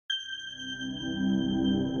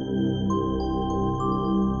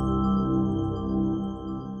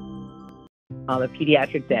I'm a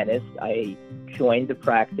pediatric dentist. I joined the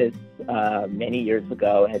practice many years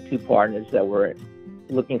ago. I had two partners that were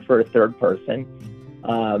looking for a third person.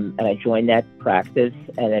 And I joined that practice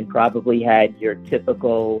and then probably had your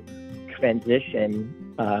typical transition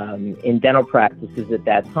in dental practices at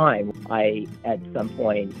that time. I, at some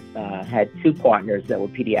point, had two partners that were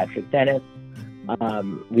pediatric dentists.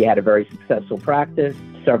 We had a very successful practice.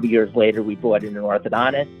 Several years later, we brought in an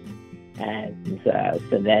orthodontist. And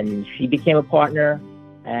so then she became a partner,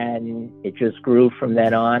 and it just grew from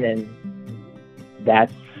then on. And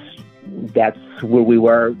that's where we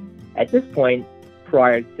were at this point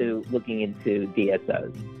prior to looking into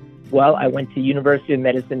DSOs. Well, I went to University of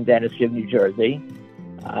Medicine Dentistry of New Jersey.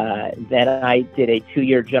 Then I did a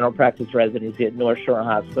 2-year general practice residency at North Shore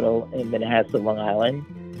Hospital in Manhasset, Long Island.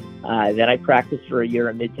 Then I practiced for a year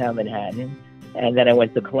in Midtown Manhattan. And then I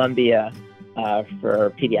went to Columbia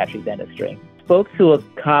for pediatric dentistry. Spoke to a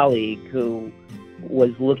colleague who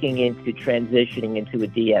was looking into transitioning into a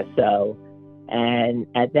DSO. And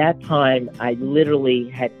at that time, I literally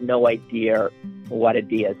had no idea what a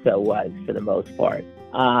DSO was for the most part.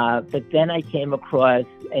 But then I came across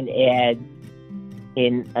an ad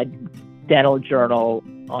in a dental journal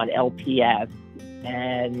on LPS,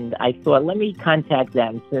 and I thought, let me contact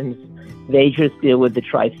them since they just deal with the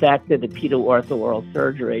Trifecta, the Pedo, Ortho, oral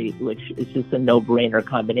surgery, which is just a no-brainer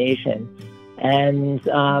combination. And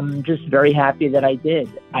just very happy that I did.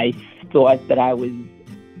 I thought that I was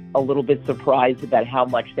a little bit surprised about how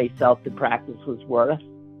much they felt the practice was worth,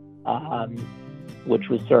 which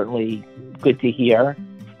was certainly good to hear.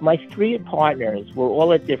 My three partners were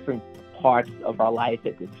all at different parts of our life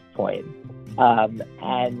at this point.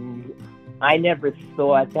 And I never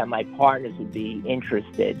thought that my partners would be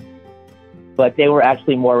interested, but they were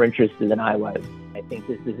actually more interested than I was. I think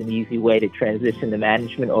this is an easy way to transition the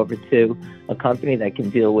management over to a company that can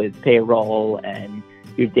deal with payroll and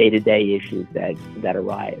your day-to-day issues that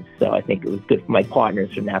arise. So I think it was good for my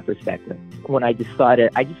partners from that perspective. When I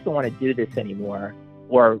decided I just don't want to do this anymore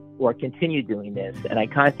or continue doing this, and I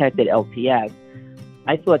contacted LPS,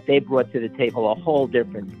 I thought they brought to the table a whole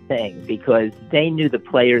different thing because they knew the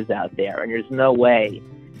players out there, and there's no way,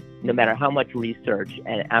 no matter how much research,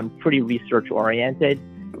 and I'm pretty research-oriented,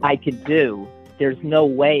 I could do, there's no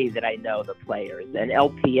way that I know the players. And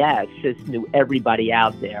LPS just knew everybody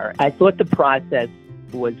out there. I thought the process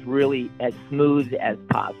was really as smooth as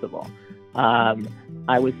possible.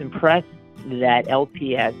 I was impressed that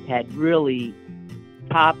LPS had really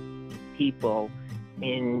top people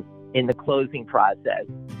in the closing process.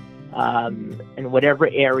 In whatever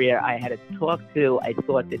area I had to talk to, I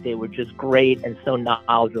thought that they were just great and so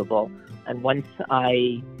knowledgeable. And once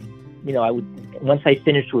I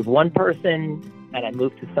finished with one person and I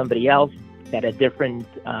moved to somebody else that had different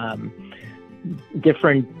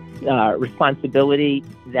responsibility,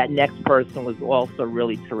 that next person was also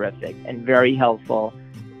really terrific and very helpful.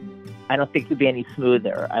 I don't think it could be any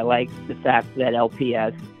smoother. I like the fact that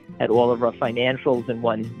LPS had all of our financials in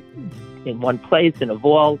one place, in a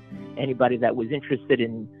vault. Anybody that was interested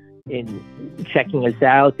in checking us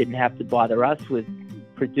out didn't have to bother us with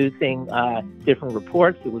producing different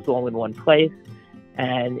reports. It was all in one place.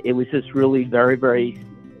 And it was just really very, very,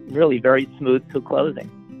 really very smooth to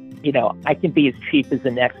closing. You know, I can be as cheap as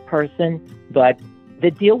the next person, but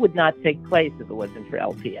the deal would not take place if it wasn't for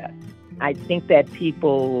LPS. I think that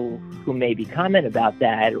people who maybe comment about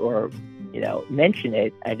that or, mention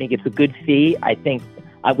it, I think it's a good fee. I think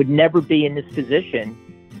I would never be in this position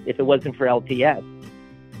if it wasn't for LPS.